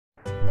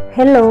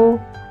Hello,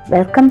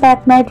 welcome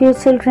back my dear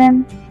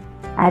children.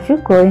 Are you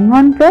going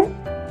on well?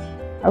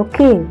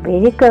 Okay,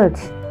 very good.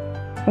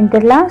 In the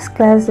last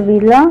class we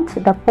learned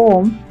the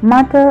poem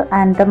Mother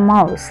and the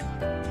Mouse.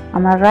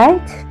 Am I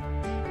right?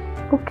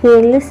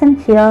 Okay, listen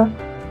here.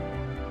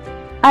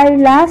 I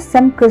will ask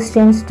some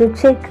questions to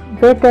check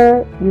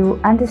whether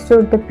you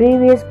understood the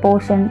previous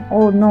portion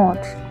or not.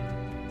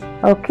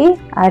 Okay,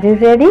 are you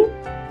ready?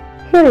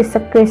 Here is a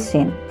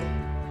question.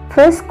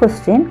 First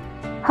question.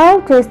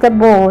 How does the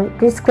boy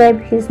describe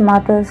his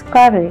mother's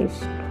courage?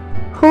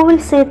 Who will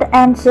say the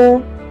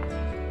answer?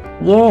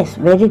 Yes,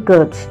 very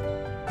good.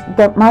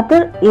 The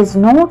mother is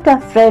not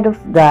afraid of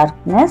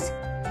darkness.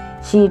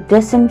 She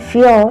doesn't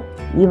fear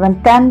even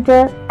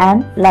thunder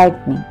and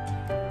lightning.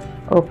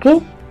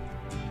 Okay,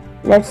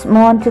 let's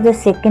move on to the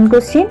second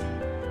question.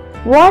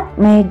 What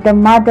made the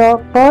mother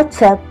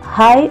perch up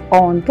high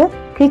on the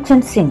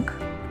kitchen sink?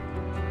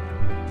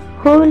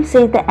 Who will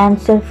say the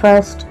answer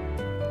first?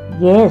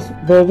 Yes,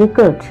 very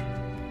good.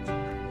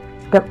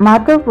 The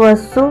mother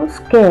was so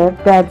scared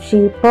that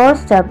she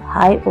perched up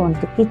high on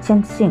the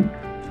kitchen sink.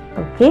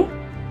 Okay?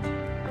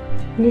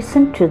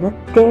 Listen to the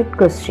third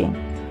question.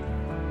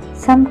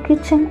 Some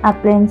kitchen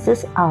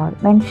appliances are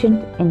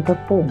mentioned in the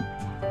poem.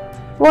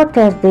 What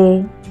are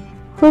they?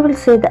 Who will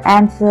say the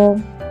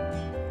answer?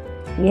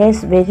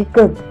 Yes, very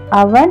good.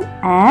 Oven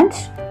and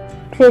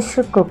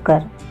pressure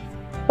cooker.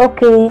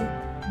 Okay,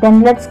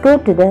 then let's go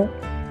to the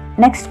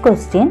next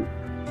question.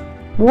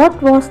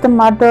 What was the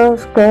mother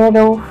scared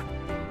of?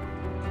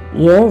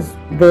 Yes,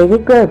 very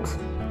good.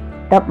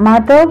 The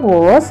mother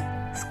was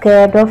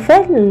scared of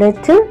a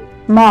little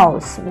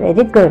mouse.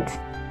 Very good.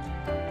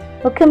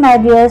 Okay, my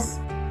dears.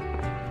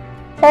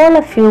 All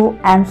of you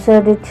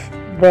answered it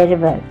very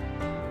well.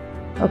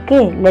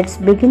 Okay, let's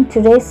begin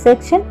today's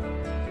section.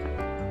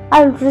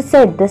 I will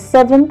recite the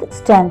 7th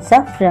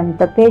stanza from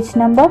the page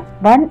number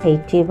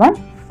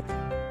 181.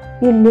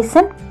 You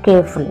listen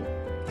carefully.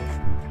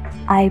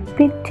 I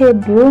picked a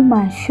broom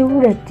and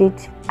shot at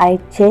it. I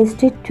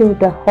chased it to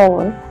the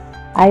hall.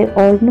 I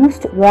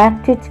almost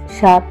whacked it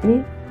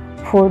sharply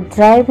for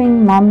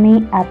driving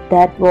Mummy up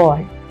that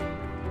wall.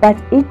 But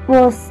it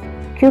was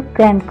quick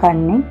and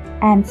cunning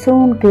and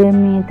soon gave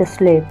me the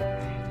slip.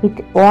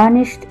 It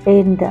vanished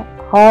in the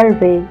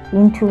hallway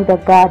into the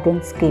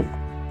garden skip.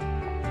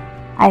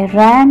 I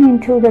ran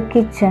into the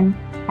kitchen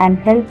and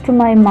helped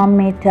my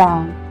Mummy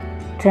down.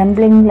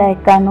 Trembling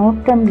like an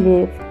autumn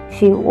leaf,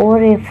 she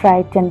wore a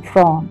frightened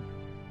frown.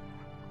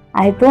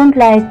 I don't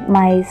like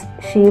mice,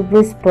 she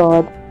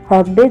whispered,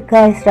 her big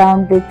eyes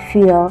round with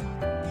fear.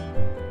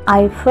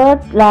 I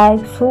felt like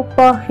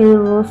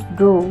superheroes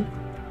do,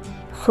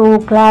 so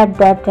glad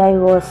that I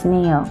was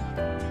near.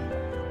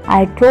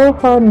 I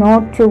told her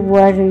not to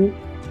worry,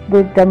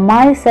 with the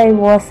mice I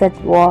was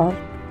at war.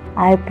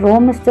 I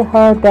promised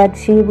her that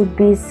she would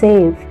be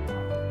safe,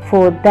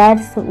 for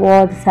that's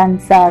what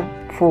sons are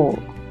for.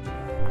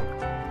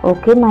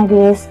 Okay, my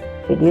dears.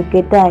 Did you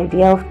get the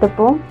idea of the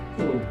poem?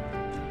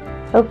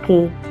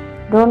 Okay,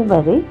 don't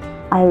worry,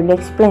 I will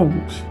explain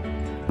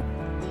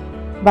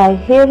it. By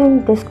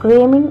hearing the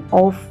screaming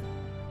of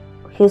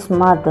his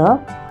mother,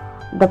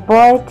 the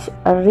poet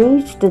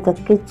reached the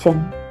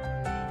kitchen.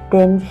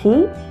 Then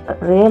he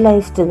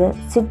realized the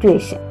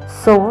situation.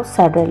 So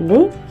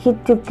suddenly he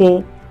took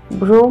a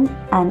broom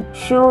and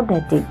shot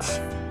at it.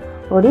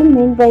 What do you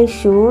mean by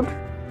shoot?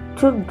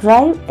 To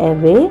drive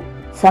away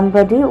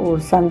somebody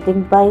or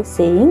something by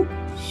saying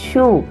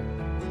shoo.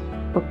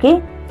 Okay,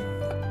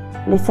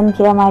 listen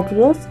here my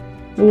dears.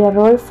 We are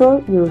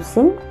also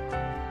using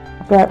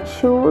the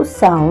shoo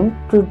sound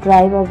to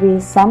drive away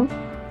some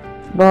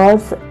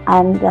birds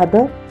and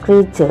other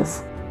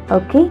creatures.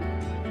 Okay,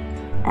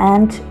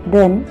 and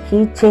then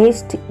he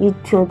chased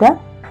it to the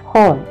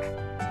hall.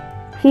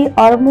 He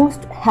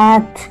almost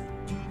hacked.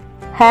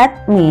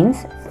 Hack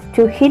means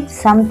to hit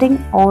something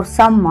or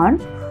someone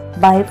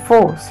by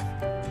force.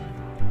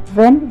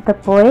 When the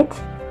poet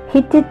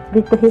hit it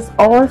with his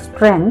all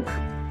strength,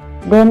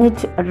 then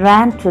it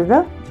ran to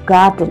the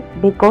garden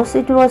because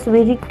it was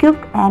very quick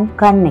and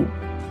cunning,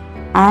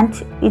 and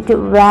it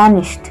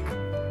vanished.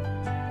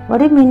 What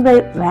do you mean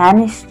by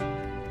vanish?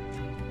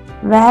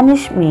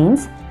 Vanish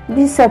means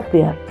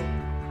disappear.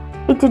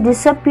 It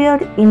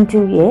disappeared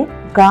into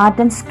a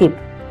garden skip.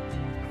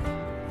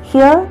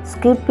 Here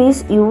skip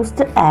is used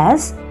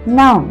as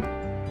noun.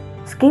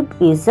 Skip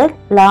is a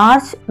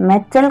large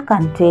metal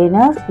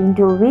container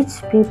into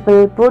which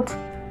people put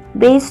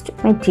waste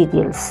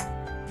materials.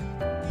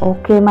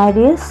 Okay, my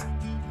dears,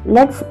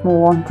 let's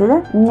move on to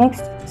the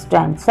next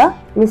stanza.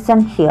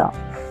 Listen here.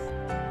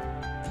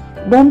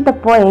 Then the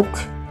poet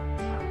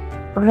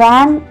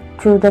ran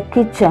to the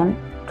kitchen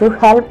to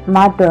help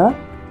mother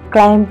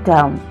climb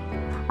down.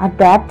 At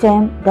that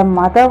time, the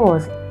mother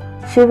was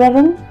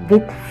shivering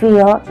with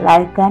fear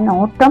like an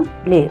autumn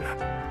leaf.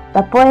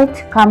 The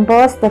poet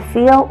compares the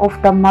fear of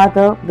the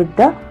mother with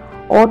the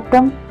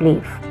autumn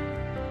leaf.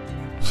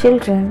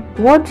 Children,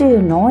 what do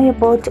you know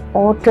about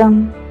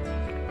autumn?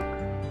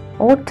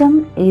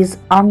 Autumn is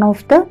one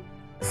of the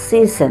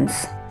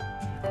seasons.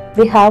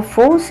 We have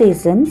 4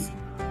 seasons: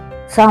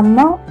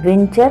 summer,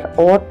 winter,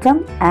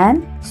 autumn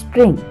and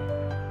spring.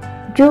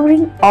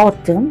 During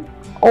autumn,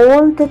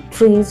 all the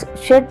trees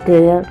shed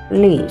their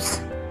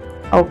leaves.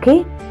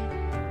 Okay,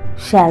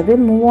 shall we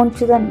move on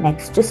to the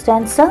next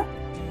stanza?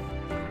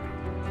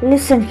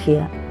 Listen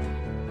here.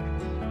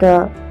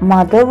 The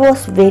mother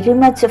was very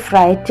much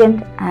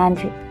frightened and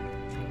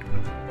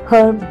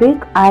her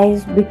big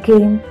eyes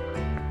became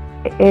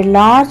a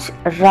large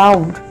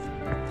round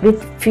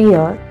with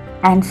fear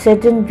and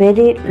said in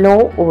very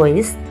low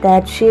voice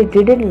that she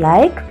didn't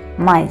like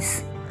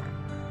mice.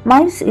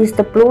 Mice is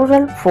the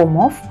plural form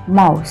of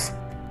mouse.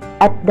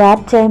 At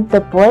that time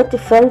the poet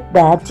felt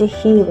that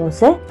he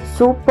was a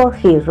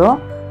superhero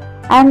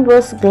and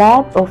was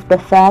glad of the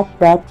fact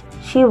that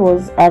she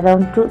was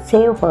around to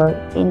save her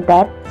in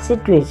that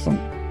situation.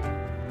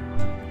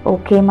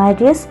 Okay, my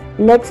dears,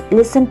 let's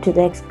listen to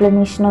the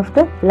explanation of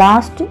the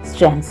last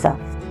stanza.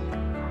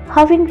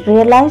 Having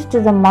realized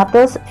the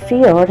mother's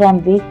fear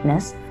and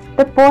weakness,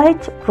 the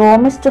poet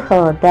promised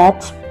her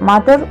that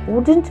mother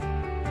wouldn't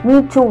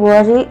need to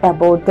worry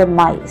about the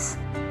mice.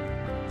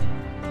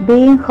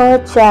 Being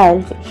her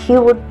child, he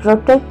would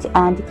protect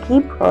and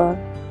keep her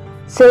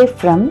safe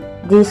from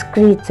these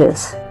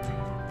creatures.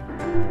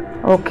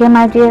 Okay,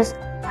 my dears,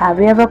 have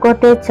you ever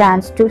got a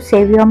chance to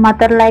save your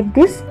mother like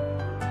this?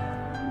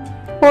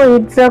 Oh,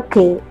 it's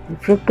okay.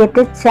 If you get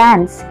a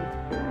chance,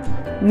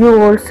 you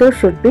also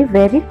should be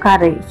very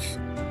courageous.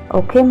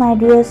 Okay, my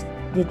dears,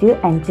 did you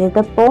enjoy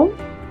the poem?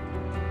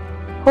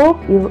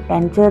 Hope you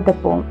enjoyed the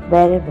poem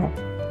very well.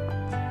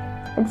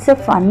 It's a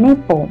funny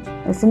poem,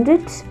 isn't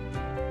it?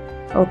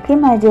 Okay,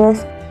 my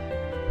dears,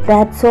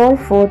 that's all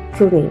for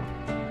today.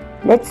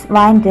 Let's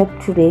wind up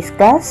today's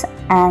class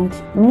and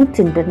meet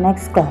in the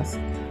next class.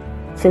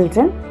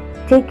 Children,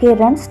 take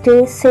care and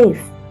stay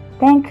safe.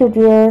 Thank you,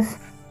 dears.